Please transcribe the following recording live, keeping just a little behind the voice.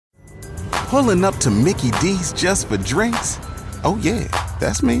Pulling up to Mickey D's just for drinks? Oh yeah,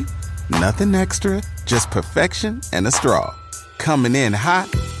 that's me. Nothing extra, just perfection and a straw. Coming in hot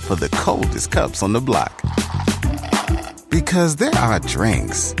for the coldest cups on the block. Because there are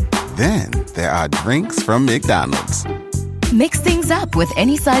drinks. Then there are drinks from McDonald's. Mix things up with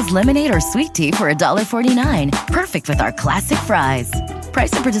any size lemonade or sweet tea for $1.49. Perfect with our classic fries.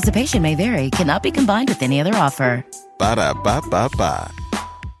 Price and participation may vary. Cannot be combined with any other offer. Ba-da-ba-ba-ba.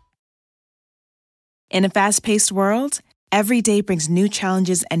 In a fast-paced world, every day brings new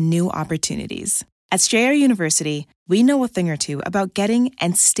challenges and new opportunities. At Strayer University, we know a thing or two about getting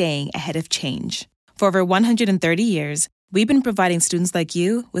and staying ahead of change. For over 130 years, we've been providing students like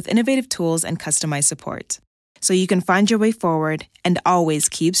you with innovative tools and customized support, so you can find your way forward and always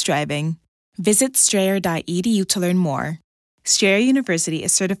keep striving. Visit strayer.edu to learn more. Strayer University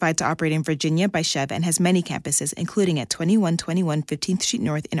is certified to operate in Virginia by Chev and has many campuses, including at 2121 15th Street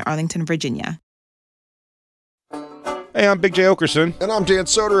North in Arlington, Virginia. Hey, I'm Big J. Okerson. And I'm Dan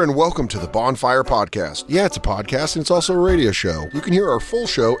Soder, and welcome to the Bonfire Podcast. Yeah, it's a podcast, and it's also a radio show. You can hear our full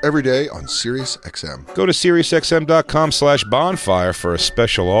show every day on Sirius XM. Go to SiriusXM.com/bonfire for a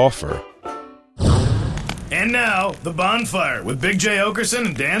special offer. And now, The Bonfire with Big J. Okerson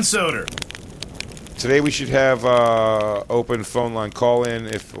and Dan Soder. Today we should have open phone line call-in.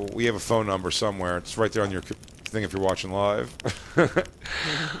 If we have a phone number somewhere, it's right there on your thing if you're watching live.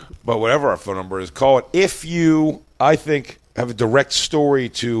 But whatever our phone number is, call it. If you, I think, have a direct story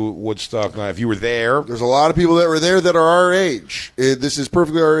to Woodstock 9, if you were there. There's a lot of people that were there that are our age. This is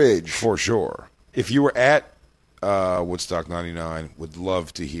perfectly our age. For sure. If you were at Woodstock 99, would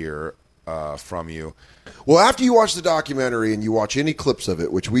love to hear from you. Well, after you watch the documentary and you watch any clips of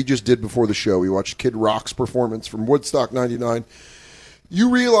it, which we just did before the show, we watched Kid Rock's performance from Woodstock 99, you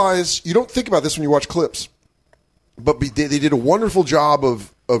realize, you don't think about this when you watch clips, but they did a wonderful job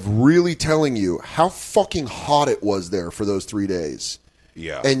of really telling you how fucking hot it was there for those 3 days.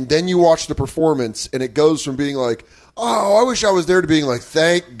 Yeah. And then you watch the performance, and it goes from being like, oh, I wish I was there, to being like,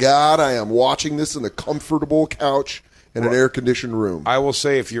 thank God I am watching this in a comfortable couch in an air-conditioned room. I will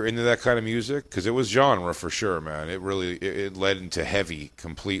say, if you're into that kind of music, because it was genre for sure, man. It really it led into heavy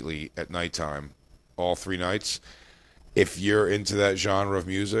completely at nighttime, all 3 nights. If you're into that genre of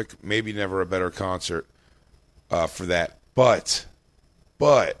music, maybe never a better concert for that. But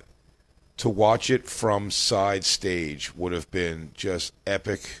to watch it from side stage would have been just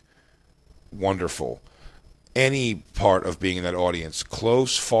epic, wonderful. Any part of being in that audience,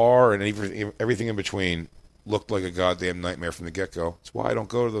 close, far, and everything in between, looked like a goddamn nightmare from the get-go. That's why I don't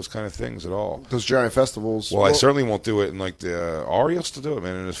go to those kind of things at all. Those giant festivals. Well, I certainly won't do it in like the Ari used to do it,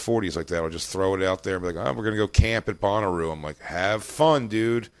 man, in his 40s like that. I'll just throw it out there and be like, we're going to go camp at Bonnaroo. I'm like, have fun,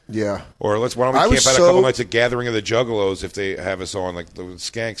 dude. Yeah. Or why don't we camp out a couple nights at Gathering of the Juggalos if they have us on, like the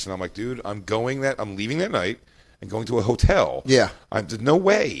Skanks. And I'm like, dude, I'm leaving that night and going to a hotel. Yeah. There's no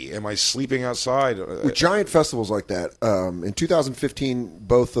way am I sleeping outside. With giant festivals like that, in 2015,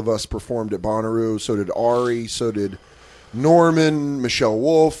 both of us performed at Bonnaroo. So did Ari. So did Norman, Michelle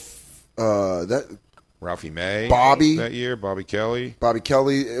Wolf, Ralphie May. Bobby. That year. Bobby Kelly.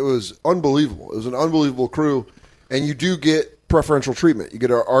 It was unbelievable. It was an unbelievable crew. And you do get preferential treatment. You get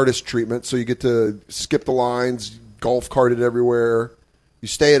our artist treatment, so you get to skip the lines, golf carted everywhere. You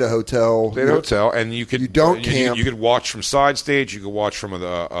stay at a hotel. And you could camp. You could watch from side stage. You could watch from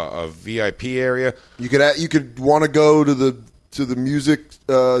a VIP area. You could want to go to the music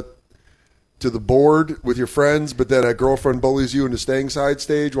to the board with your friends, but then a girlfriend bullies you into staying side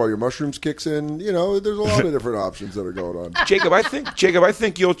stage while your mushrooms kicks in. You know, there's a lot of different options that are going on. Jacob, I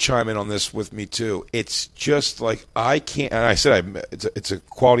think you'll chime in on this with me too. It's just like I can't. And I said it's a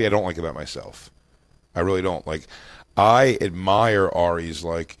quality I don't like about myself. I really don't like. I admire Ari's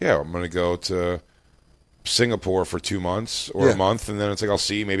like, I'm going to go to Singapore for 2 months or a month, and then it's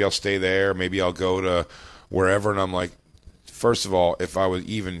like maybe I'll stay there, maybe I'll go to wherever, and I'm like, first of all, if I was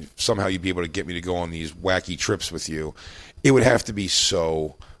even somehow you'd be able to get me to go on these wacky trips with you, it would have to be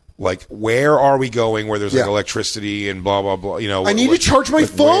so like, where are we going where there's like electricity and blah, blah, blah, you know. I need to charge my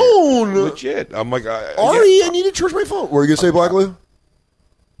phone. Legit. I'm like, Ari, I need to charge my phone. What were you going to say, Black Lou?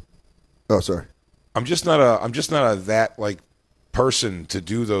 Oh, sorry. I'm just not a that like person to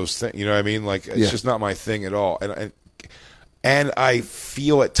do those things. You know what I mean? Like it's just not my thing at all. And I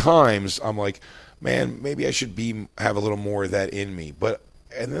feel at times I'm like, man, maybe I should have a little more of that in me.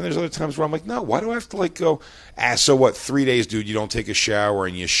 And then there's other times where I'm like, no, why do I have to like go? So what? 3 days, dude. You don't take a shower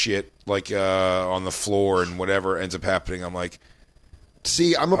and you shit like on the floor and whatever ends up happening. I'm like,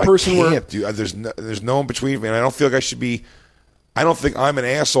 see, I'm a person where dude, there's no in between me, and I don't feel like I should be. I don't think I'm an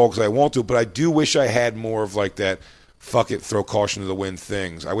asshole because I won't do it, but I do wish I had more of like that fuck it, throw caution to the wind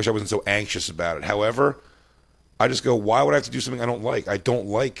things. I wish I wasn't so anxious about it. However, I just go, why would I have to do something I don't like? I don't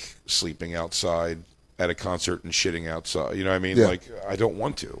like sleeping outside at a concert and shitting outside. You know what I mean? Yeah. Like, I don't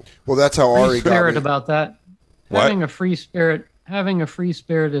want to. Well, that's how Ari Free got spirit me. about that. What? Having a free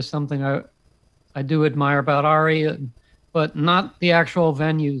spirit is something I do admire about Ari, but not the actual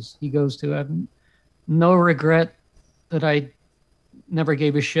venues he goes to. I have no regret that I never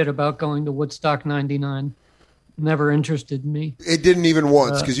gave a shit about going to Woodstock 99. Never interested me. It didn't even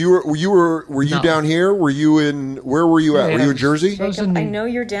once, because were you No. down here? Were you in, where were you at? Yeah, Were you in Jersey? I was Jacob, in I know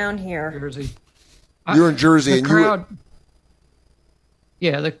you're down here. Jersey. You were in Jersey, The and crowd.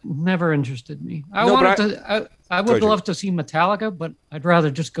 Yeah, that never interested me. I No, but would Go, love to see Metallica, but I'd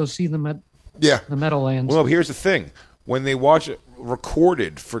rather just go see them at yeah. the Meadowlands. Well, here's the thing. When they watch it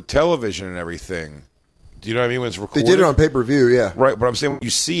recorded for television and everything, do you know what I mean? When it's They recorded. did it on pay-per-view, yeah. Right, but I'm saying when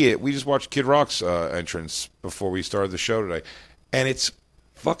you see it, we just watched Kid Rock's entrance before we started the show today, and it's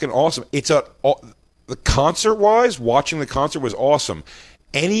fucking awesome. The concert-wise, watching the concert was awesome.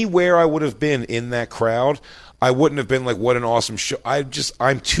 Anywhere I would have been in that crowd, I wouldn't have been like, what an awesome show.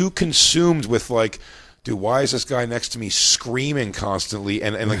 I'm too consumed with like, dude, why is this guy next to me screaming constantly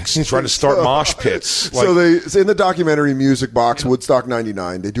and like trying to start mosh pits? Like, So in the documentary Music Box, Woodstock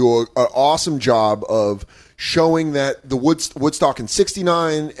 99, they do an awesome job of showing that the Woodstock in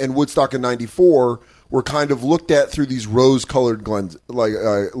 69 and Woodstock in 94 were kind of looked at through these rose-colored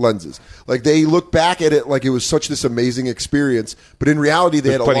lenses. Like they look back at it like it was such this amazing experience, but in reality they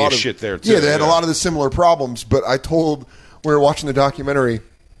There's had a plenty lot of shit there, too, they had a yeah. lot of the similar problems. But I told when we were watching the documentary,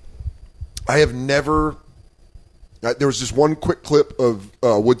 I have never. There was just one quick clip of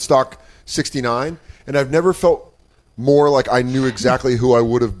Woodstock '69, and I've never felt more like I knew exactly who I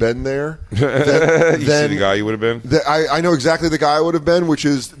would have been there. you see the guy you would have been? I know exactly the guy I would have been, which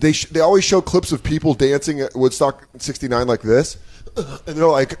is they always show clips of people dancing at Woodstock '69 like this, and they're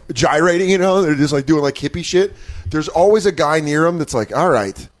like gyrating, you know, they're just like doing like hippie shit. There's always a guy near them that's like, all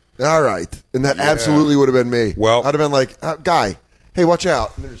right, and that absolutely would have been me. Well- I'd have been like, guy, hey, watch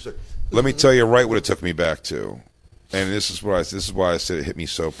out. And they're just like, Let me tell you right what it took me back to, and this is why I said it hit me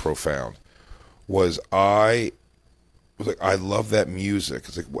so profound. I was like, I love that music.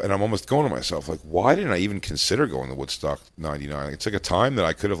 It's like, and I'm almost going to myself, like, why didn't I even consider going to Woodstock '99? It's like a time that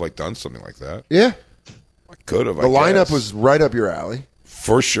I could have like done something like that. yeah. I could have. The lineup was right up your alley.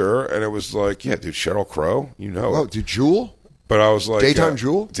 for sure, and it was like, yeah, dude, Sheryl Crow, you know. Oh, it. dude, Jewel? But I was like, Daytime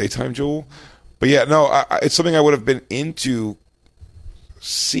Jewel? Daytime Jewel. But yeah, no, it's something I would have been into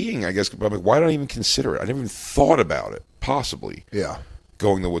seeing, I guess. But I'm like, why did I even consider it? I never even thought about it, possibly. Yeah.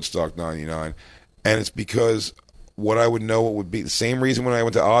 Going to Woodstock 99. And it's because what I would know it would be the same reason when I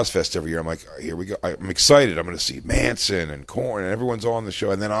went to Ozfest every year. I'm like, here we go. I'm excited. I'm going to see Manson and Korn and everyone's on the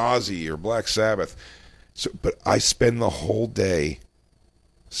show. And then Ozzy or Black Sabbath. So, but I spend the whole day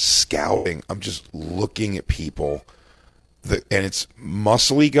scouting. I'm just looking at people. And it's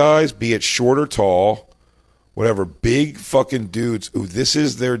muscly guys, be it short or tall, whatever, big fucking dudes who this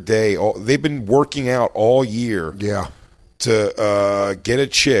is their day. They've been working out all year. Yeah. To get a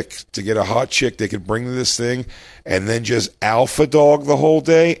chick, to get a hot chick they could bring to this thing, and then just alpha dog the whole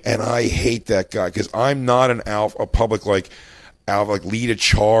day. And I hate that guy because I'm not a public like lead a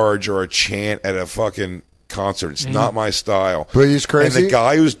charge or a chant at a fucking concert. It's not my style. But he's crazy. And the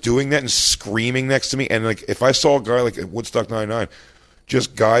guy who's doing that and screaming next to me, and like if I saw a guy like at Woodstock 99,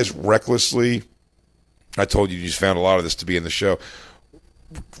 just guys recklessly. I told you just found a lot of this to be in the show.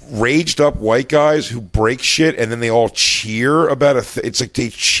 Raged up white guys who break shit and then they all cheer about it's like they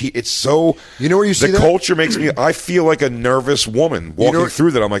cheer. It's so, you know where you see the that? culture makes me, I feel like a nervous woman walking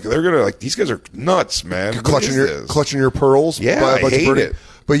through that. I'm like, they're gonna like, these guys are nuts, man. Clutching your pearls. Yeah, by a I bunch of hate birdie. it.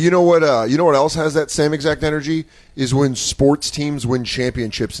 But you know what else has that same exact energy is when sports teams win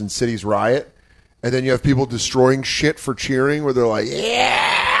championships and cities riot, and then you have people destroying shit for cheering where they're like,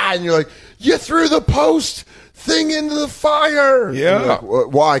 yeah, and you're like, you threw the post thing into the fire. Yeah. Like,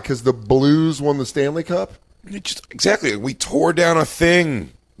 why? Because the Blues won the Stanley Cup? Exactly. We tore down a thing.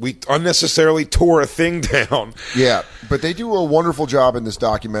 We unnecessarily tore a thing down. Yeah, but they do a wonderful job in this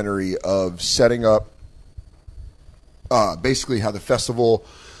documentary of setting up basically how the festival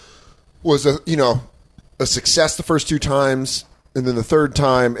was a success the first two times, and then the third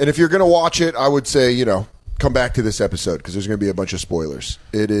time. And if you're going to watch it, I would say, come back to this episode because there's going to be a bunch of spoilers.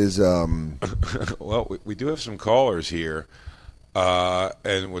 It is. Well, we do have some callers here, and I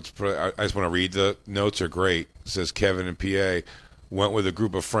just want to read the notes. Are great. It says Kevin and PA went with a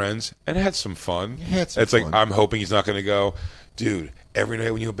group of friends and had some fun. Like, I'm hoping he's not going to go. Dude, every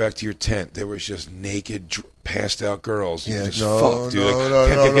night when you went back to your tent, there was just naked, passed out girls. Yeah, just no, fuck, dude.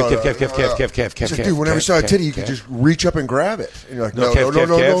 Dude, whenever you saw a titty, you could just reach up and grab it. And you're like, no.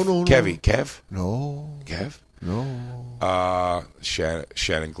 Kevy, Kev? No. Kev? No.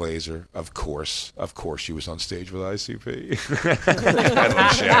 Shannon Glazer, of course she was on stage with ICP.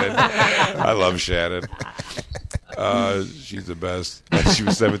 I love Shannon. She's the best. She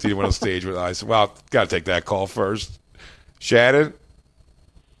was 17 and went on stage with ICP. Well, gotta take that call first. Shannon?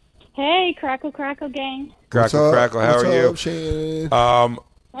 Hey, Crackle gang. Crackle, how are you? Shannon?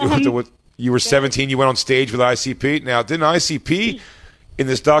 You were 17, you went on stage with ICP. Now, didn't ICP in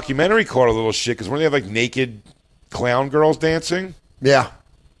this documentary caught a little shit because when they have like naked clown girls dancing? Yeah.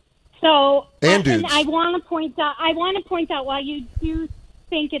 So, and dudes. I want to point out why you do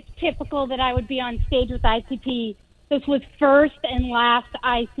think it's typical that I would be on stage with ICP. This was first and last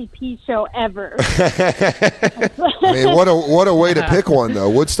ICP show ever. I mean, what a way to pick one, though.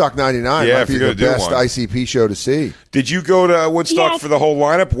 Woodstock 99 might be the best ICP show to see. Did you go to Woodstock for the whole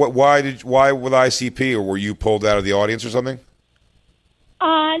lineup? Why with ICP, or were you pulled out of the audience or something?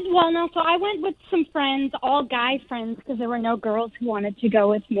 Well, no. So I went with some friends, all guy friends, because there were no girls who wanted to go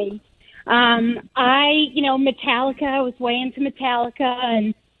with me. Metallica. I was way into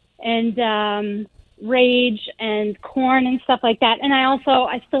Metallica and Rage and Korn and stuff like that. And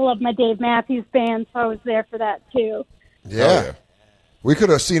I still love my Dave Matthews Band, so I was there for that too. Yeah. We could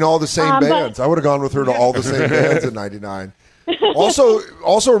have seen all the same bands. I would have gone with her to all the same bands in 99.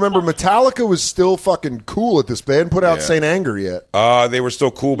 Also remember, Metallica was still fucking cool at this. They hadn't put out Saint Anger yet. They were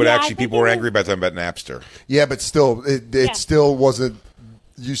still cool, but actually people were angry about them about Napster. Yeah, but still, it still wasn't.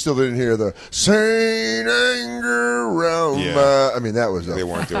 You still didn't hear the Saint Anger round. I mean, that was. They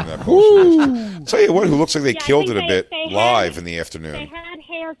weren't doing that bullshit. I'll tell you what, who looks like they killed it a bit live in the afternoon. They had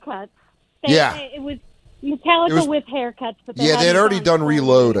haircuts. It was Metallica with haircuts. But they had already done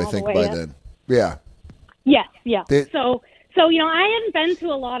Reload, I think, by then. Yeah. Yes, yeah. So I hadn't been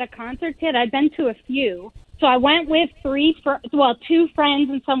to a lot of concerts yet. I'd been to a few. So I went with two friends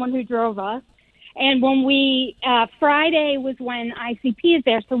and someone who drove us. And when Friday was when ICP is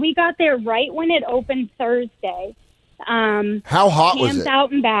there. So we got there right when it opened Thursday. How hot was it?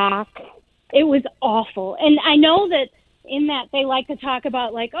 Out and back. It was awful. And I know that in that they like to talk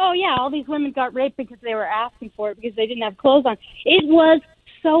about like, oh yeah, all these women got raped because they were asking for it because they didn't have clothes on. It was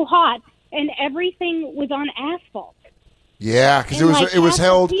so hot and everything was on asphalt. Yeah, because it was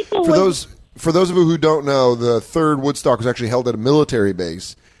held for those of you who don't know, the third Woodstock was actually held at a military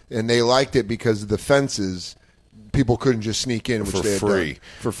base. And they liked it because of the fences. People couldn't just sneak in for free.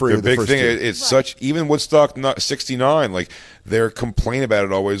 For free. The big thing, it's such, even Woodstock 69, like their complaint about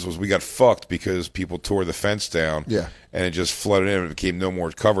it always was we got fucked because people tore the fence down. Yeah. And it just flooded in and it became no more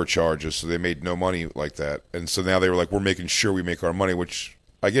cover charges. So they made no money like that. And so now they were like, we're making sure we make our money, which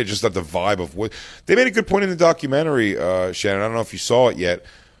I get just not the vibe of what they made a good point in the documentary, Shannon. I don't know if you saw it yet.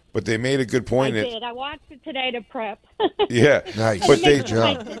 But they made a good point. I did. I watched it today to prep. Yeah, nice.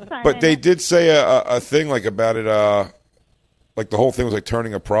 But they did say a thing like about it, like the whole thing was like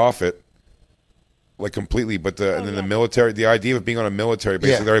turning a profit, like completely. But the military, the idea of being on a military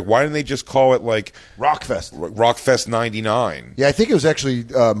base, they're like, why didn't they just call it like Rockfest 99? Yeah, I think it was actually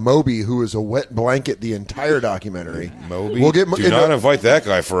Moby who was a wet blanket the entire documentary. Moby, do not invite that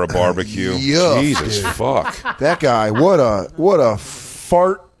guy for a barbecue. Jesus fuck, that guy! What a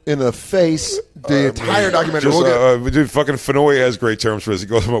fart in the face. The entire documentary. Dude, fucking Fenoy has great terms for this. He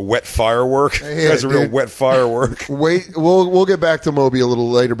goes from a wet firework. That's a real wet firework. Wait, we'll get back to Moby a little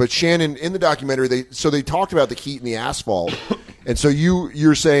later. But Shannon, in the documentary, they talked about the heat and the asphalt, and so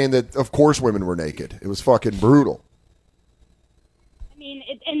you're saying that of course women were naked. It was fucking brutal. I mean,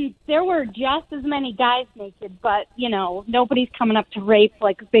 and there were just as many guys naked, but nobody's coming up to rape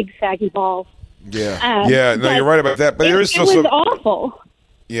like big saggy balls. Yeah, you're right about that. But there is still it was awful.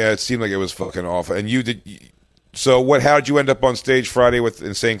 Yeah, it seemed like it was fucking awful. And you did. So how did you end up on stage Friday with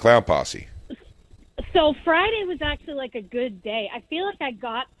Insane Clown Posse? So Friday was actually like a good day. I feel like I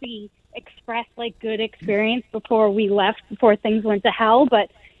got the express like good experience before we left, before things went to hell.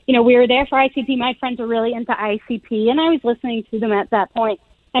 But we were there for ICP. My friends were really into ICP, and I was listening to them at that point.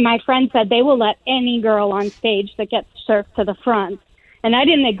 And my friend said they will let any girl on stage that gets surfed to the front. And I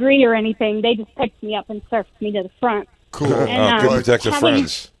didn't agree or anything. They just picked me up and surfed me to the front. Cool. And, good protective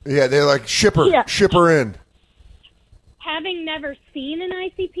friends. Yeah, they're like, ship her in. Having never seen an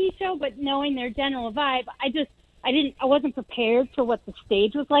ICP show, but knowing their general vibe, I wasn't prepared for what the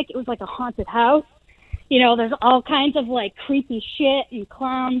stage was like. It was like a haunted house. There's all kinds of like creepy shit and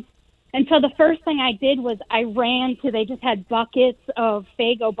clowns. And so the first thing I did was I ran to, they just had buckets of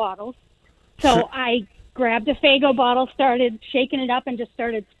Faygo bottles. So I grabbed a Faygo bottle, started shaking it up, and just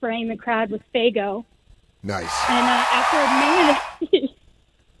started spraying the crowd with Faygo. Nice. And after a minute,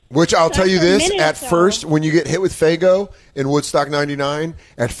 which I'll tell you after a this, minute at or so- first, when you get hit with Faygo in Woodstock 99,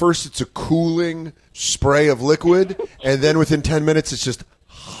 at first it's a cooling spray of liquid, and then within 10 minutes it's just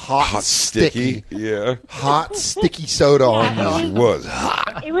hot sticky. Yeah. Hot, sticky soda on you. It was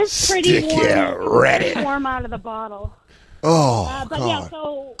hot. it was pretty Sticky, warm, warm out of the bottle. Oh, But God. yeah,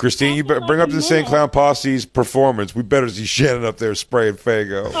 so Christine, you after, better bring like, up a the St. minute- Clown Posse's performance. We better see Shannon up there spraying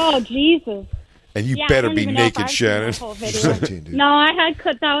Faygo. Oh, Jesus. And you Yeah, I better don't be even know if naked, I've seen Shannon. that whole video. 17, dude. No, I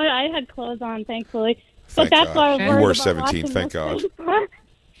had clothes on, thankfully. But Thank that's God. why I was You worried were about 17, watching thank this God. thing.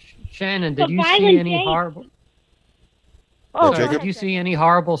 Shannon, The did you see violent any date. horrible? Oh, Jacob? Did you see any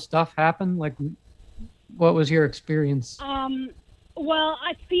horrible stuff happen? Like, what was your experience? Well,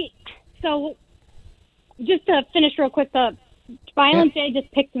 I see. So, just to finish real quick, the Violent J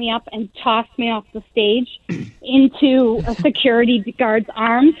just picked me up and tossed me off the stage into a security guard's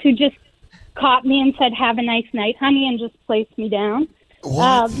arms, who just caught me and said, "Have a nice night, honey," and just placed me down.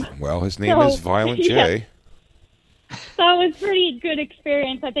 What? Well, his name So- is Violent J. Yeah. So it was a pretty good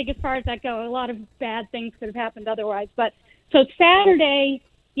experience, I think, as far as that go. A lot of bad things could have happened otherwise. But so Saturday,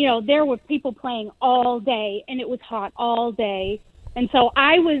 there were people playing all day, and it was hot all day. And so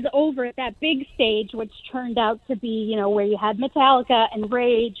I was over at that big stage, which turned out to be, where you had Metallica and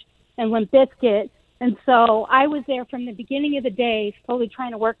Rage and Limp Bizkit. And so I was there from the beginning of the day, slowly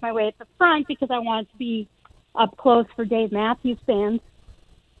trying to work my way at the front because I wanted to be up close for Dave Matthews fans.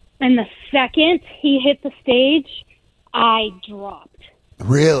 And the second he hit the stage, I dropped.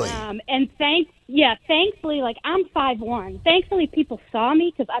 Really? And thankfully, like, I'm 5'1". Thankfully, people saw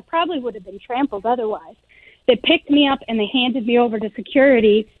me because I probably would have been trampled otherwise. They picked me up and they handed me over to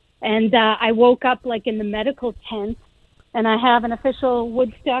security, and I woke up like in the medical tent, and I have an official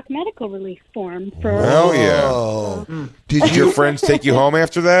Woodstock medical release form for. Hell yeah. Oh. Did your friends take you home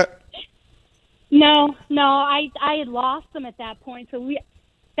after that? No, I had lost them at that point. So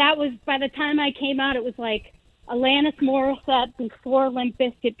that was, by the time I came out, it was like Alanis Morissette before Limp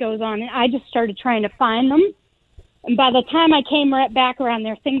Bizkit goes on, and I just started trying to find them. And by the time I came right back around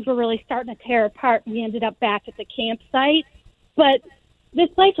there, things were really starting to tear apart. We ended up back at the campsite. But this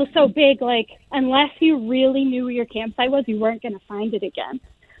place was so big, like, unless you really knew where your campsite was, you weren't going to find it again.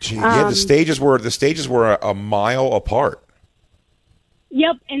 Yeah, the stages were a mile apart.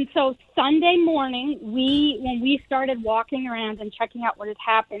 Yep. And so Sunday morning, when we started walking around and checking out what had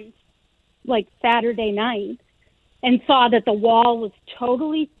happened, like Saturday night, and saw that the wall was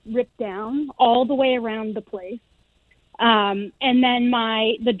totally ripped down all the way around the place. And then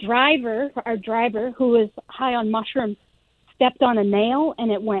our driver, who was high on mushrooms, stepped on a nail,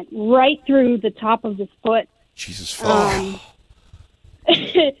 and it went right through the top of his foot. Jesus fuck.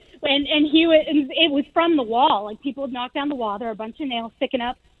 And it was from the wall. Like, people had knocked down the wall. There were a bunch of nails sticking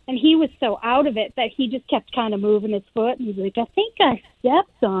up, and he was so out of it that he just kept kind of moving his foot. And he was like, "I think I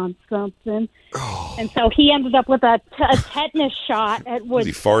stepped on something." And so he ended up with a tetanus shot at Was Woodstock.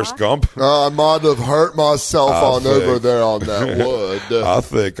 he Forrest Gump? I might have hurt myself I over think- there on that wood. I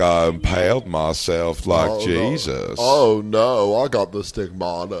think I impaled myself like Oh, no. Jesus. Oh, no, I got the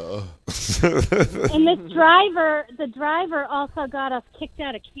stigmata. And the driver also got us kicked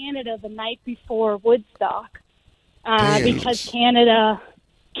out of Canada the night before Woodstock because Canada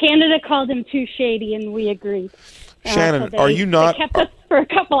called him too shady, and we agreed. Shannon, So are you not- They kept us for a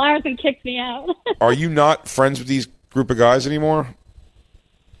couple hours and kicked me out. Are you not friends with these group of guys anymore?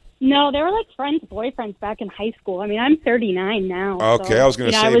 No, they were like friends, boyfriends back in high school. I mean, I'm 39 now. Okay, I was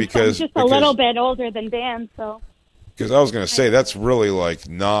gonna say I'm because- just a little bit older than Dan, so. Because I was going to say that's really like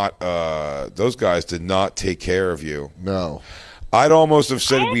not. Those guys did not take care of you. No. I'd almost have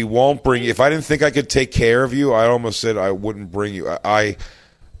said we won't bring you. If I didn't think I could take care of you, I almost said I wouldn't bring you. I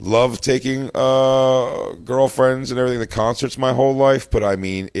love taking girlfriends and everything to concerts my whole life, but I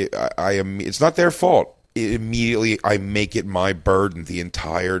mean, it's not their fault. Immediately, I make it my burden the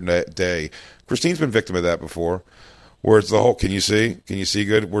entire day. Christine's been victim of that before, where it's the whole. Can you see? Can you see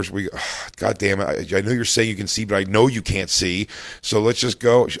good? God damn it! I know you're saying you can see, but I know you can't see. So let's just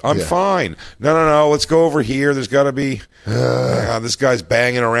go. I'm fine. No. Let's go over here. There's got to be. This guy's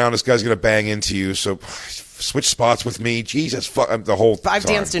banging around. This guy's gonna bang into you. So switch spots with me. Jesus, fuck the whole. I've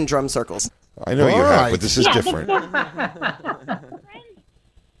time. danced in drum circles. I know you have, but this is different.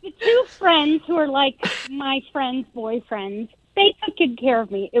 The two friends who are like my friends' boyfriends, they took good care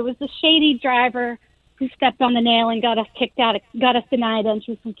of me. It was the shady driver who stepped on the nail and got us kicked out, got us denied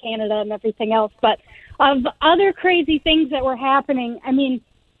entry from Canada and everything else. But of other crazy things that were happening, I mean,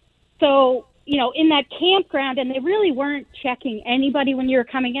 so, in that campground, and they really weren't checking anybody when you were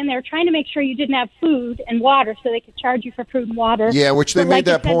coming in. They were trying to make sure you didn't have food and water so they could charge you for food and water. Yeah, which they made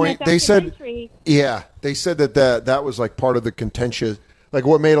that point. They said, they said that was like part of the contentious. Like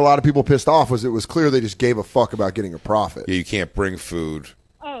what made a lot of people pissed off was it was clear they just gave a fuck about getting a profit. Yeah, you can't bring food.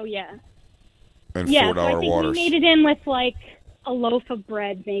 Oh, yeah. And $4 waters. I think we made it in with like a loaf of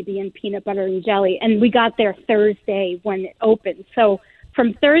bread maybe and peanut butter and jelly, and we got there Thursday when it opened. So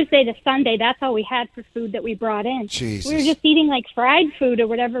from Thursday to Sunday, that's all we had for food that we brought in. Jesus. We were just eating like fried food or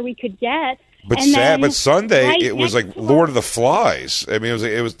whatever we could get. But Sunday it was like Lord of the Flies. I mean,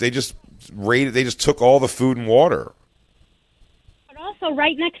 it was they just took all the food and water. But also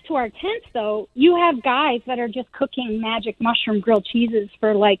right next to our tents, though, you have guys that are just cooking magic mushroom grilled cheeses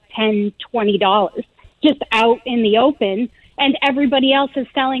for like $10, $20 just out in the open, and everybody else is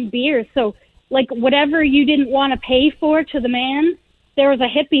selling beers. So like whatever you didn't want to pay for to the man, there was a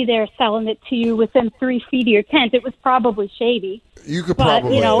hippie there selling it to you within 3 feet of your tent. It was probably shady. You could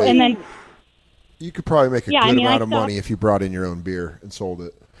probably, you could probably make a good amount of money if you brought in your own beer and sold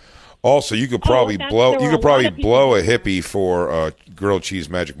it. Also, you could probably blow a hippie for a grilled cheese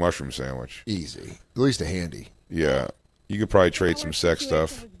magic mushroom sandwich. Easy, at least a handy. Yeah, you could probably trade some sex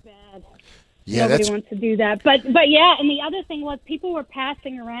stuff. Yeah, nobody wants to do that. But yeah, and the other thing was people were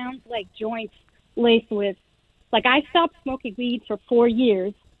passing around like joints laced with. Like, I stopped smoking weed for 4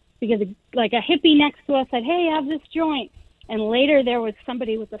 years because, like, a hippie next to us said, hey, have this joint. And later there was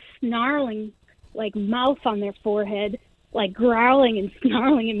somebody with a snarling, like, mouth on their forehead, like, growling and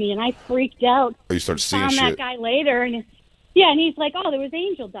snarling at me. And I freaked out. Oh, you started seeing shit. Found that guy later. And he's like, oh, there was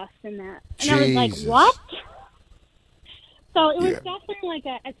angel dust in that. And Jesus. I was like, what? So it was definitely like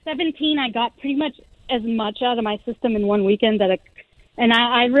at 17, I got pretty much as much out of my system in one weekend and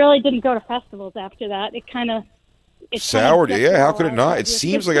I really didn't go to festivals after that. It kind of... soured you, yeah. How could it not? It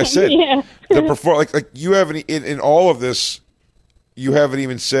seems like I said like you haven't in all of this. You haven't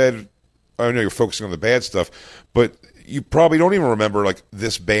even said. I know you're focusing on the bad stuff, but you probably don't even remember like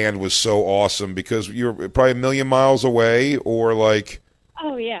this band was so awesome because you're probably a million miles away, or like.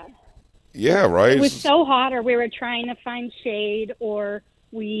 Oh yeah. Yeah, right. It was so hot, or we were trying to find shade, or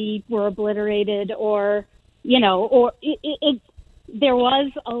we were obliterated, or or it there was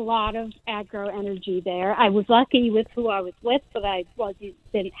a lot of aggro energy there. I was lucky with who I was with, but I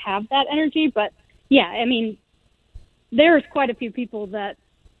didn't have that energy. But yeah, I mean, there's quite a few people that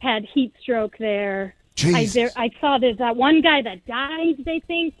had heat stroke there. I saw there's that one guy that died, they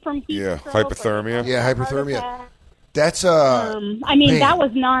think, from heat stroke. Hypothermia. Yeah, hypothermia. That's I mean, that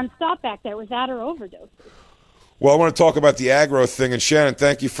was nonstop back there. It was that or overdose. Well, I want to talk about the aggro thing. And Shannon,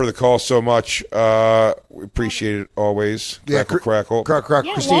 thank you for the call so much. We appreciate it always. Crackle. Yeah,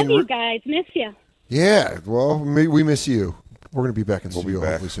 Christine, love you guys. Miss you. Yeah, well, we miss you. We're going to be back in studio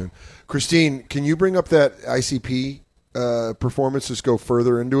hopefully soon. Christine, can you bring up that ICP performance? Just go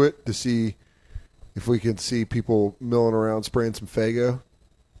further into it to see if we can see people milling around spraying some Faygo.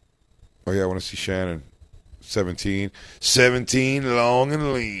 Oh, yeah, I want to see Shannon. 17, long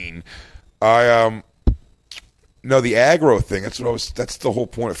and lean. No, the aggro thing, that's the whole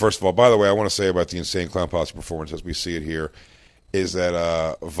point. First of all, by the way, I want to say about the Insane Clown Posse performance as we see it here is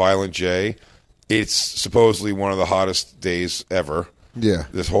that Violent J, it's supposedly one of the hottest days ever. Yeah.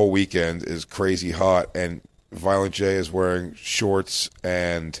 This whole weekend is crazy hot, and Violent J is wearing shorts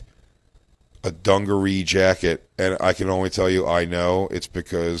and a dungaree jacket, and I can only tell you I know it's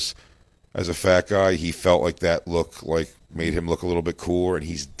because as a fat guy, he felt like that look made him look a little bit cooler, and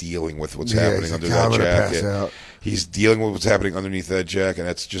he's dealing with what's happening under that jacket. He's dealing with what's happening underneath that jacket, and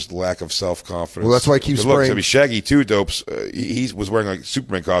that's just lack of self-confidence. Well, that's why he keeps spraying. I mean, Shaggy, too, dopes. He was wearing like a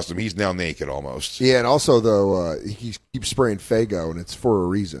Superman costume. He's now naked almost. Yeah, and also, though, he keeps spraying Faygo, and it's for a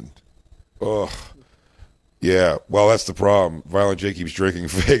reason. Ugh. Yeah, well, that's the problem. Violent J keeps drinking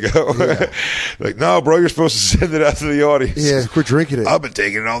Faygo. Yeah. Like, no, bro, you're supposed to send it out to the audience. Yeah, quit drinking it. I've been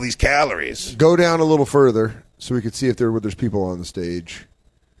taking all these calories. Go down a little further so we could see if there's people on the stage.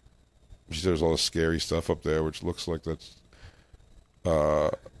 There's all the scary stuff up there, which looks like that's...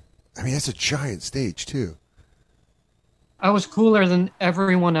 I mean, that's a giant stage, too. I was cooler than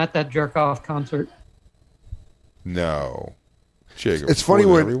everyone at that jerk-off concert. No. Jacob, it's funny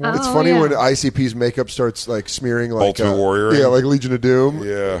when when ICP's makeup starts like smearing like Ultimate Warrior. Yeah, like Legion of Doom.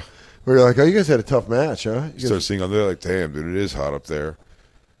 Yeah. Where you're like, oh, you guys had a tough match, huh? You start seeing on there like, damn, dude, it is hot up there.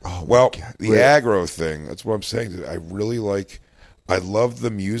 Oh, well, the aggro thing, that's what I'm saying. Dude, I really like... I love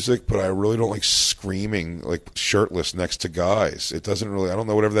the music, but I really don't like screaming like shirtless next to guys. It doesn't really. I don't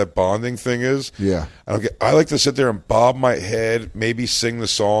know whatever that bonding thing is. Yeah, I like to sit there and bob my head, maybe sing the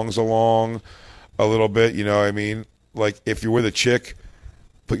songs along a little bit. You know what I mean? Like if you're with a chick,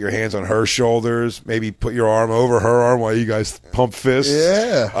 put your hands on her shoulders, maybe put your arm over her arm while you guys pump fists.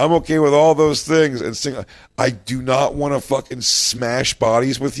 Yeah. I'm okay with all those things and sing. I do not want to fucking smash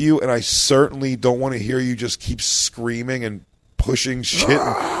bodies with you, and I certainly don't want to hear you just keep screaming and pushing shit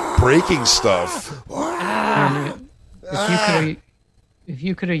and breaking stuff. If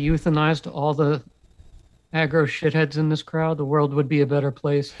you could have euthanized all the aggro shitheads in this crowd, the world would be a better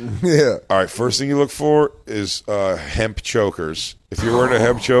place. Yeah. All right, first thing you look for is hemp chokers. If you're wearing a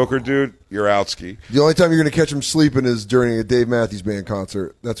hemp choker, dude, you're outski. The only time you're going to catch them sleeping is during a Dave Matthews Band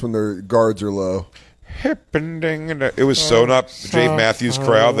concert. That's when their guards are low. Hip and ding. And it was so not the Dave Matthews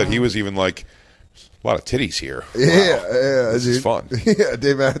crowd that he was even like, a lot of titties here. Yeah, wow. yeah. This is fun. Yeah,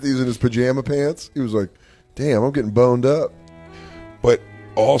 Dave Matthews in his pajama pants. He was like, damn, I'm getting boned up. But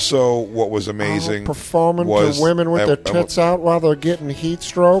also, what was amazing performing was to women with their tits out while they're getting heat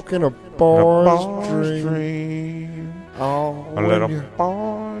stroke in a boy's dream.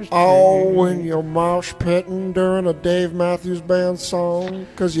 When you're mosh pitting during a Dave Matthews Band song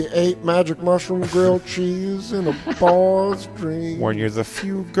because you ate magic mushroom grilled cheese in a boy's dream. When you're the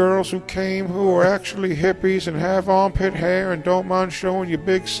few girls who came who are actually hippies and have armpit hair and don't mind showing your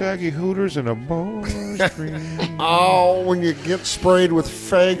big saggy hooters in a boy's dream. When you get sprayed with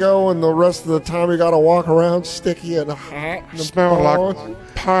Fago and the rest of the time you got to walk around sticky and hot. Smell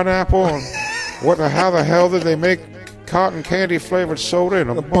like pineapple. And how the hell did they make cotton candy flavored soda in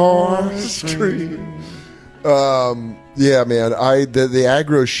a bar street? Yeah, man. The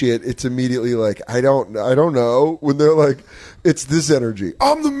aggro shit. It's immediately like I don't know when they're like, it's this energy.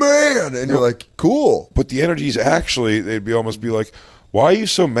 I'm the man, and you're like, cool. But the energy is actually they'd almost be like, why are you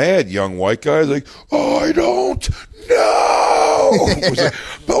so mad, young white guy? Like, I don't know. It was like,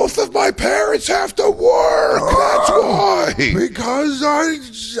 both of my parents have to work. That's why. Because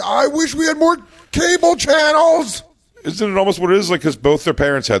I wish we had more cable channels. Isn't it almost what it is? Like, because both their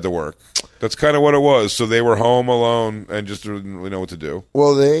parents had to work. That's kind of what it was. So they were home alone and just didn't really know what to do.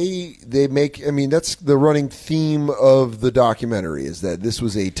 Well, they make, I mean, that's the running theme of the documentary is that this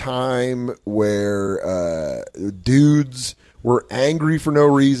was a time where dudes were angry for no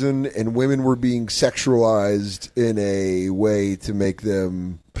reason and women were being sexualized in a way to make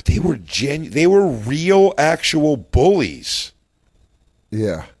them. But they were they were real, actual bullies.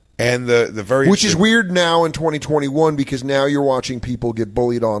 Yeah. And the very which is weird now in 2021 because now you're watching people get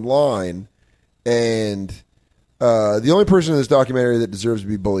bullied online, and the only person in this documentary that deserves to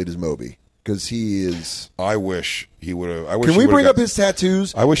be bullied is Moby because he is. I wish he would have. Can we bring up his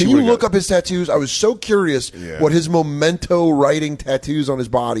tattoos? I wish. Can you look up his tattoos? I was so curious what his memento writing tattoos on his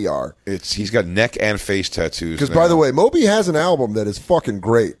body are. He's got neck and face tattoos. Because by the way, Moby has an album that is fucking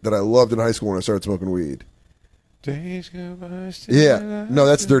great that I loved in high school when I started smoking weed. Days go by, yeah, no,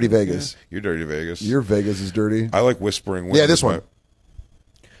 that's Dirty Vegas. You're Dirty Vegas. Your Vegas is dirty. I like Whispering Wind. Yeah, this one.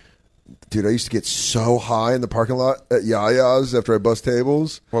 Dude, I used to get so high in the parking lot at Yaya's after I bust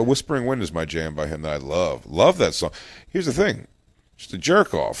tables. Well, Whispering Wind is my jam by him that I love. Love that song. Here's the thing. Just a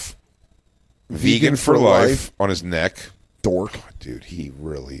jerk off. Vegan for life on his neck. Dork. Oh, dude,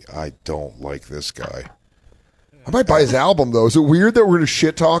 I don't like this guy. I might buy his album, though. Is it weird that we're going to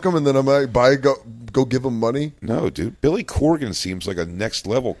shit talk him and then I might go give him money? No, dude. Billy Corgan seems like a next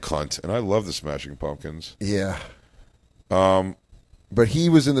level cunt, and I love the Smashing Pumpkins. Yeah. But he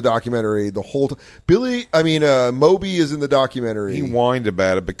was in the documentary the whole time. Moby is in the documentary. He whined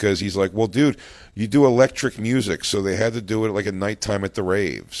about it because he's like, well, dude, you do electric music, so they had to do it like at nighttime at the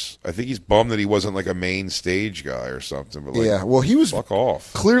raves. I think he's bummed that he wasn't like a main stage guy or something. But yeah, well, he was fuck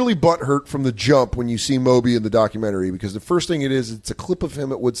off. Clearly butthurt from the jump when you see Moby in the documentary because the first thing it's a clip of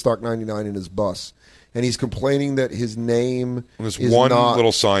him at Woodstock 99 in his bus. And he's complaining that his name is one not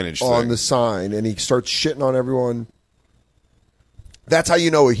little signage on thing. The sign, and he starts shitting on everyone. That's how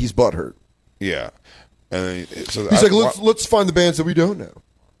you know he's butthurt. Yeah, and so he's like, let's find the bands that we don't know.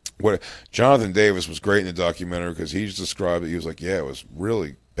 What Jonathan Davis was great in the documentary because he just described it. He was like, "Yeah, it was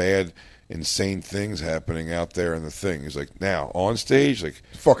really bad, insane things happening out there in the thing." He's like, "Now on stage, like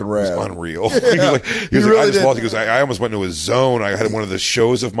fucking rad, unreal." Yeah. he was like, I just lost. He goes, I almost went into a zone. I had one of the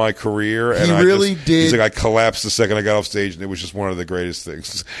shows of my career, and did. He's like, I collapsed the second I got off stage, and it was just one of the greatest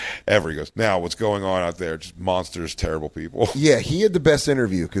things ever. He goes, "Now what's going on out there? Just monsters, terrible people." Yeah, he had the best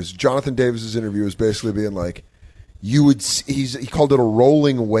interview because Jonathan Davis's interview was basically being like, he called it a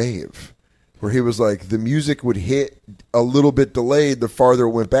rolling wave, where he was like, the music would hit a little bit delayed the farther it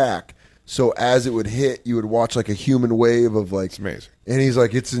went back. So as it would hit, you would watch like a human wave of like. It's amazing. And he's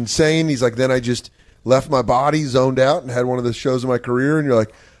like, it's insane. He's like, then I just left my body, zoned out, and had one of the shows of my career. And you're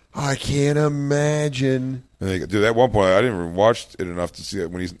like, I can't imagine And they, dude, at one point, I didn't even watch it enough to see it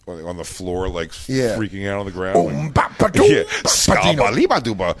when he's on the floor, like freaking out on the ground.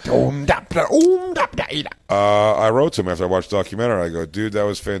 I wrote to him after I watched the documentary. I go, dude, that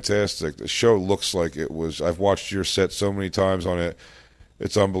was fantastic. The show looks like it was. I've watched your set so many times on it.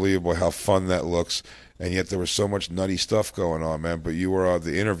 It's unbelievable how fun that looks. And yet there was so much nutty stuff going on, man. But you were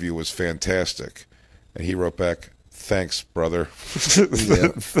the interview was fantastic. And he wrote back, thanks, brother.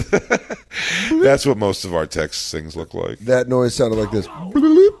 That's what most of our text things look like. That noise sounded like this.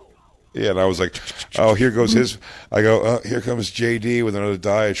 Yeah, and I was like, oh, here goes his. I go, here comes JD with another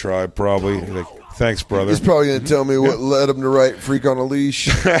diatribe, probably. He's like, thanks, brother. He's probably going to tell me what led him to write Freak on a Leash.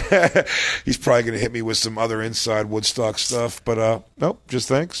 He's probably going to hit me with some other inside Woodstock stuff, but nope, just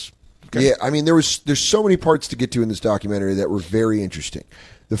thanks. Okay. Yeah, I mean, there's so many parts to get to in this documentary that were very interesting.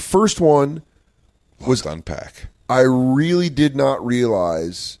 The first one was to unpack. I really did not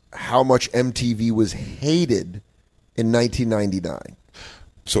realize how much MTV was hated in 1999.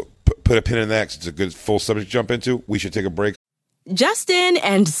 So put a pin in that 'cause it's a good full subject to jump into. We should take a break. Just in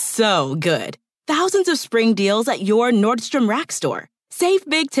and so good. Thousands of spring deals at your Nordstrom Rack store. Save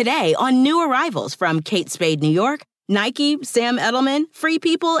big today on new arrivals from Kate Spade New York, Nike, Sam Edelman, Free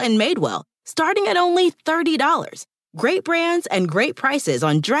People, and Madewell, starting at only $30. Great brands and great prices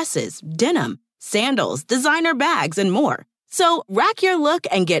on dresses, denim, sandals, designer bags, and more. So rack your look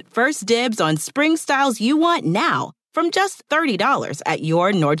and get first dibs on spring styles you want now from just $30 at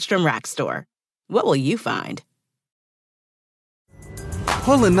your Nordstrom Rack store. What will you find?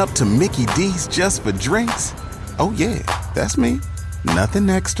 Pulling up to Mickey D's just for drinks? Oh yeah, that's me. Nothing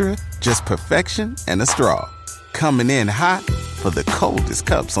extra, just perfection and a straw. Coming in hot for the coldest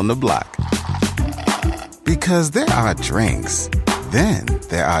cups on the block. Because there are drinks. Then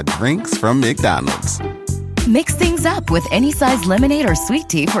there are drinks from McDonald's. Mix things up with any size lemonade or sweet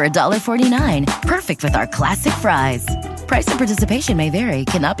tea for $1.49. Perfect with our classic fries. Price and participation may vary.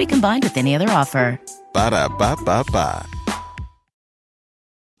 Cannot be combined with any other offer. Ba-da-ba-ba-ba.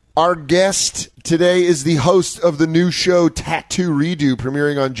 Our guest today is the host of the new show Tattoo Redo,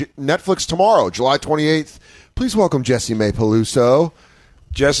 premiering on Netflix tomorrow, July 28th. Please welcome Jessimae Peluso.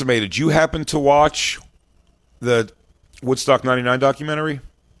 Jessimae, did you happen to watch the Woodstock 99 documentary?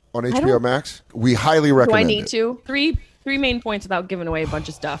 On HBO Max? We highly recommend it. Do I need to? Three main points without giving away a bunch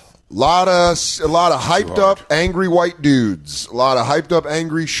of stuff. A lot of hyped up, angry white dudes. A lot of hyped up,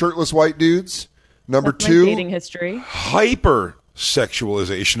 angry, shirtless white dudes. Number That's two. my dating history. Hyper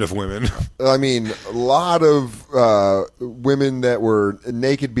sexualization of women. I mean, a lot of women that were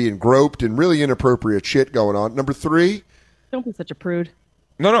naked being groped and really inappropriate shit going on. Number three. Don't be such a prude.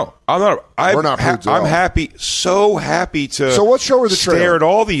 No, I'm not. We're not prudes at all. I'm happy, so happy to. So let's show her the stare trailer. at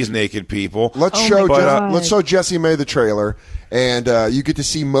all these naked people. Let's show Jessimae the trailer, and you get to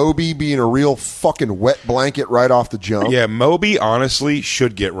see Moby being a real fucking wet blanket right off the jump. Yeah, Moby honestly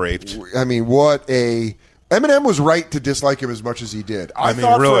should get raped. I mean, Eminem was right to dislike him as much as he did. I mean,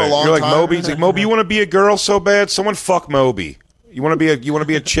 really, for a long you're like time, Moby. He's like, Moby, you want to be a girl so bad? Someone fuck Moby. You want to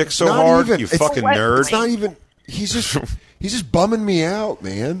be a chick so Not hard? even. You It's- fucking nerd. It's not even. He's just bumming me out,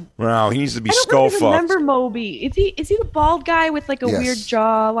 man. Wow, he needs to be I don't skull really fucked. remember Moby. Is he the bald guy with like a Yes. weird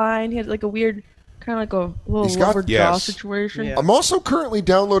jawline? He had like a weird kind of like a little He's got- lower jaw Yes. situation. Yeah. I'm also currently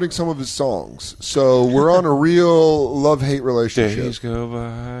downloading some of his songs, so we're on a real love-hate relationship. Days go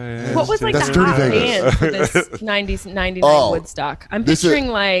by. What was like That's the Dirty hot Vegas. band for this 90s 99 Oh, Woodstock? I'm this is- picturing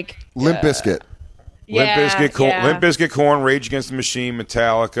like Limp Bizkit. Limp Bizkit, yeah. Limp Bizkit, Korn, Rage Against the Machine,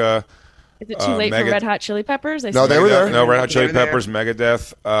 Metallica. Is it too late for Red Hot Chili Peppers? No, they were there. No, Red Hot Chili They were there. Peppers,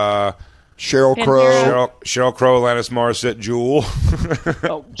 Megadeth, Sheryl Pantera. Crow, Sheryl Crow, Alanis Morissette, Jewel.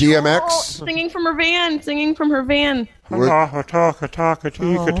 Oh, DMX. singing from her van. Singing from her van. Yeah,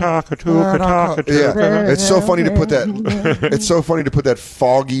 it's so funny to put that. It's so funny to put that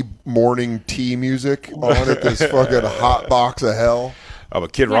foggy morning tea music on at this fucking hot box of hell. Oh,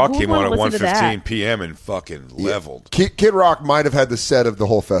 but Kid Yeah, Rock who came would on at wanna listen to 1:15 that? p.m. and fucking leveled. Kid Rock might have had the set of the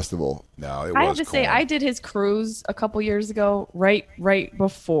whole festival. No, it I was have to say, Korn. I did his cruise a couple years ago, right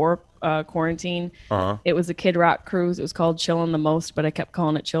before quarantine. Uh-huh. It was a Kid Rock cruise. It was called Chillin' the Most, but I kept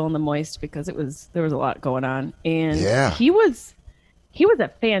calling it Chillin' the Moist because there was a lot going on, and Yeah. he was a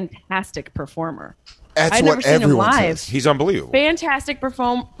fantastic performer. That's I'd what never seen him everyone live. says. He's unbelievable. Fantastic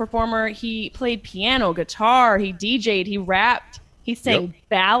performer. He played piano, guitar. He DJ'd. He rapped. He sang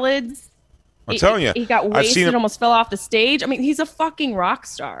ballads. I'm telling you, he got I've wasted seen him- and almost fell off the stage. I mean, he's a fucking rock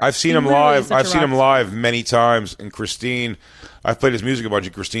star. I've seen He him really is live. such a I've seen rock him live many times. And Christine, I've played his music a bunch.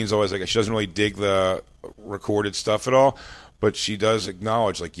 And Christine's always like, she doesn't really dig the recorded stuff at all, but she does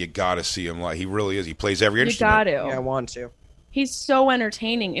acknowledge, like, you got to see him live. He really is. He plays every You instrument. got to. Yeah, I want to. He's so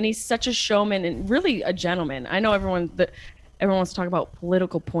entertaining, and he's such a showman and really a gentleman. I know everyone wants to talk about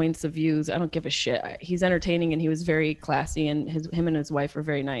political points of views. I don't give a shit. He's entertaining, and he was very classy, and him and his wife were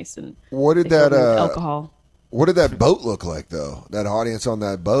very nice. And what did alcohol? What did that boat look like, though? That audience on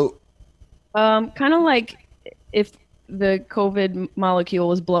that boat? Kind of like if the COVID molecule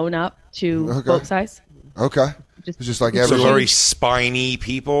was blown up to boat size. Okay. Just like so everyone. very spiny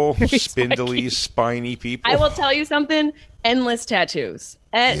people, spindly, spiny people. I will tell you something. Endless tattoos.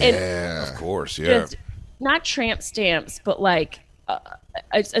 Of course, yeah. Just not tramp stamps, but like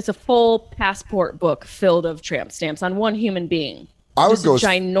it's a full passport book filled of tramp stamps on one human being. I would go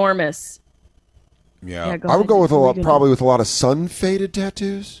ginormous. Yeah, I would go with probably with a lot of sun faded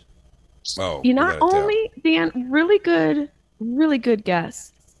tattoos. Oh, you not only Dan, really good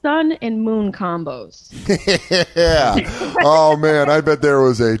guess. Sun and moon combos. Yeah. Oh man, I bet there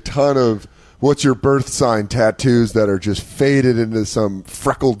was a ton of what's your birth sign tattoos that are just faded into some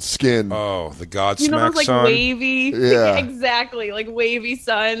freckled skin. Oh, the Godsmack those like sun. wavy. Yeah. Exactly, like wavy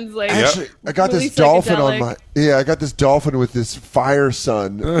suns. Like actually, I got really this dolphin psychedelic. on my. Yeah, I got this dolphin with this fire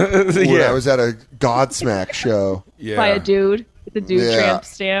sun when I was at a Godsmack show. Yeah. By a dude. It's a dude Yeah. tramp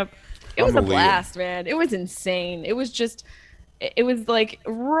stamp. It was a Unbelievable. blast, man. It was insane. It was just. It was like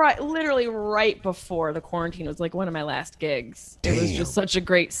literally right before the quarantine. It was like one of my last gigs. Damn. It was just such a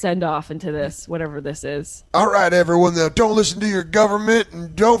great send off into this, whatever this is. All right, everyone, though, don't listen to your government,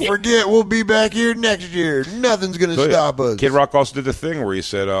 and don't forget we'll be back here next year. Nothing's going to stop us. Kid Rock also did the thing where he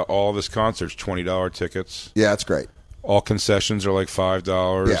said all of his concerts $20 tickets. Yeah, that's great. All concessions are like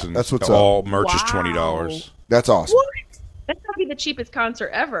 $5. Yeah, and that's what's all up. merch is Wow. $20. That's awesome. What? That's gotta be the cheapest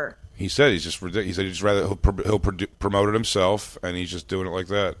concert ever. He said he's just ridiculous. He said he'd just rather he'll promote it himself, and he's just doing it like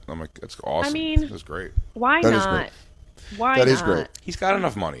that. I'm like, that's awesome. I mean, that's great. Why That is not? great. Why That not? is great. He's got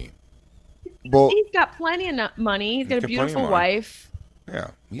enough money. Well, He's got plenty of money. He's got a got plenty of beautiful money. wife.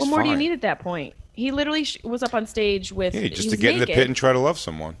 Yeah, he's What more do you fine. need at that point? He literally was up on stage with. Yeah, he just to was get in the naked. pit and try to love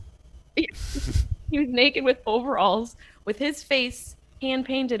someone. He was naked with overalls, with his face hand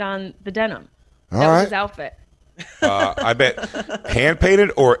painted on the denim. That All was right. his outfit. I bet hand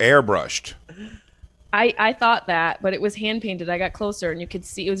painted or airbrushed. I thought that, but it was hand painted. I got closer, and you could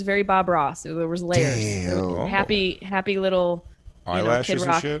see it was very Bob Ross. There was layers. Damn. Happy little Eyelashes Kid and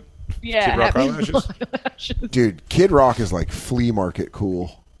Rock. shit. Yeah, Kid Rock happy eyelashes? little eyelashes. dude, Kid Rock is like flea market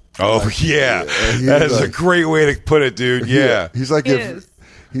cool. Oh yeah, he's that is a like- great way to put it, dude. Yeah. He's like It if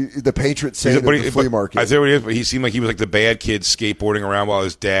is. the patron saint of the flea market. I tell you what he is, but he seemed like he was like the bad kid skateboarding around while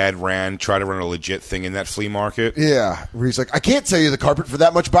his dad tried to run a legit thing in that flea market. Yeah, where he's like, I can't sell you the carpet for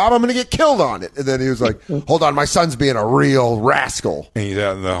that much, Bob. I'm going to get killed on it. And then he was like, hold on, my son's being a real rascal. And he's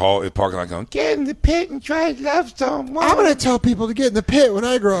out in the parking lot going, get in the pit and try to love someone. I'm going to tell people to get in the pit when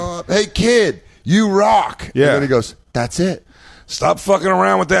I grow up. Hey, kid, you rock. Yeah. And then he goes, that's it. Stop fucking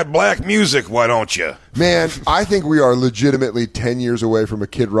around with that black music, why don't you? Man, I think we are legitimately 10 years away from a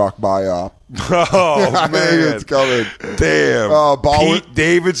Kid Rock biop. Oh, I think man. it's coming. Damn. Pete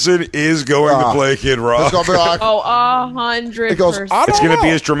Davidson is going to play Kid Rock. It's going to be like, Oh, 100%. He goes, I It's don't going to know. be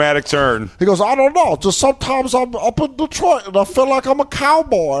his dramatic turn. He goes, I don't know. Just sometimes I'm up in Detroit and I feel like I'm a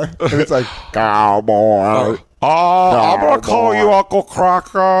cowboy. And it's like, cowboy. I'm going to call you Uncle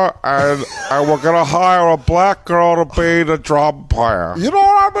Crocker, and we're going to hire a black girl to be the drum player. You know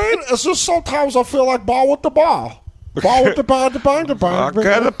what I mean? It's just sometimes I feel like ball with the ball. Ball with the ball, the bang, the bang.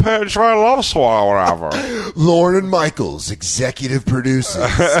 Get in the pit and try to love someone or whatever. Lauren and Michaels, executive producers.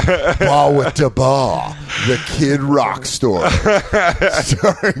 Ball with the Ball, the Kid Rock story.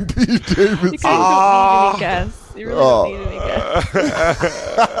 Starring Pete You Davidson. don't need any guess. You really don't need any guess.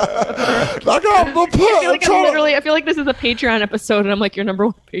 I got the pit. I feel like this is a Patreon episode, and I'm like your number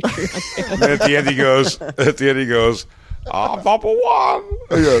one Patreon fan. And at the end he goes, I'm number one.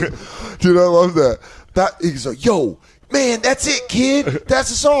 Yeah. Dude, I love that. He's like, yo, man, that's it, kid. That's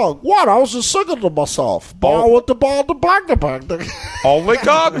the song. What? I was just singing to myself. Ball with the ball, the bang, the bang. Only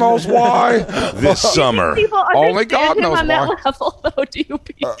God knows why. This summer. People Only God understand him knows on why. that level, though. Do you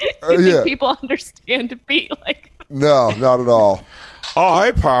yeah. think people understand Pete? Like, No, not at all. Oh,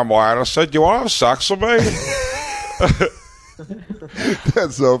 hey, Pamela. I said, you want to have sex with me?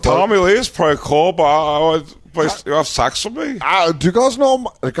 That's so funny. Tommy Lee is pretty cool, but you have sex with me? Do you guys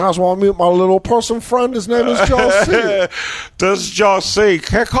know? You guys want to meet my little person friend? His name is Joe C. This is Joe C.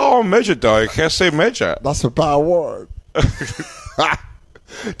 Can't call him midget, though. You can't say midget. That's a bad word.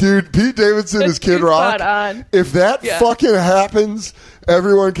 Dude, Pete Davidson is Kid You're Rock. spot on. If that Yeah. fucking happens,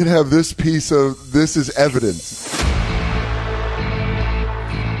 everyone can have this piece of this is evidence.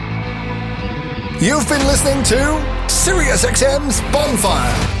 You've been listening to SiriusXM's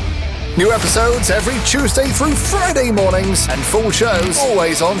Bonfire. New episodes every Tuesday through Friday mornings, and full shows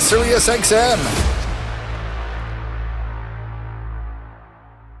always on SiriusXM.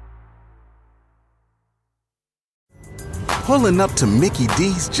 Pulling up to Mickey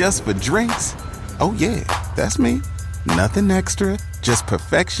D's just for drinks? Oh yeah, that's me. Nothing extra, just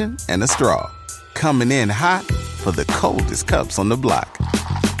perfection and a straw. Coming in hot for the coldest cups on the block.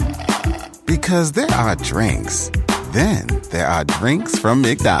 Because there are drinks. Then there are drinks from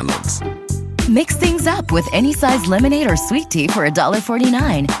McDonald's. Mix things up with any size lemonade or sweet tea for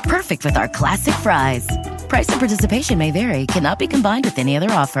 $1.49. Perfect with our classic fries. Price and participation may vary. Cannot be combined with any other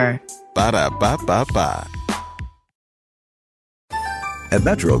offer. Ba-da-ba-ba-ba. At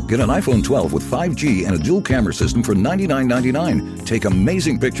Metro, get an iPhone 12 with 5G and a dual camera system for $99.99. Take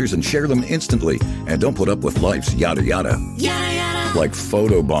amazing pictures and share them instantly. And don't put up with life's yada yada. Yada yada. Like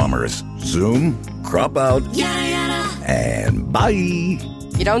photo bombers. Zoom, crop out, yada yada. And bye.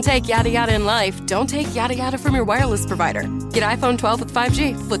 You don't take yada yada in life, don't take yada yada from your wireless provider. Get iPhone 12 with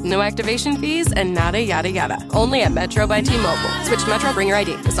 5G with no activation fees and nada yada yada. Only at Metro by T-Mobile. Switch to Metro, bring your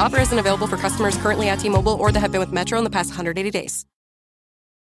ID. This offer isn't available for customers currently at T-Mobile or that have been with Metro in the past 180 days.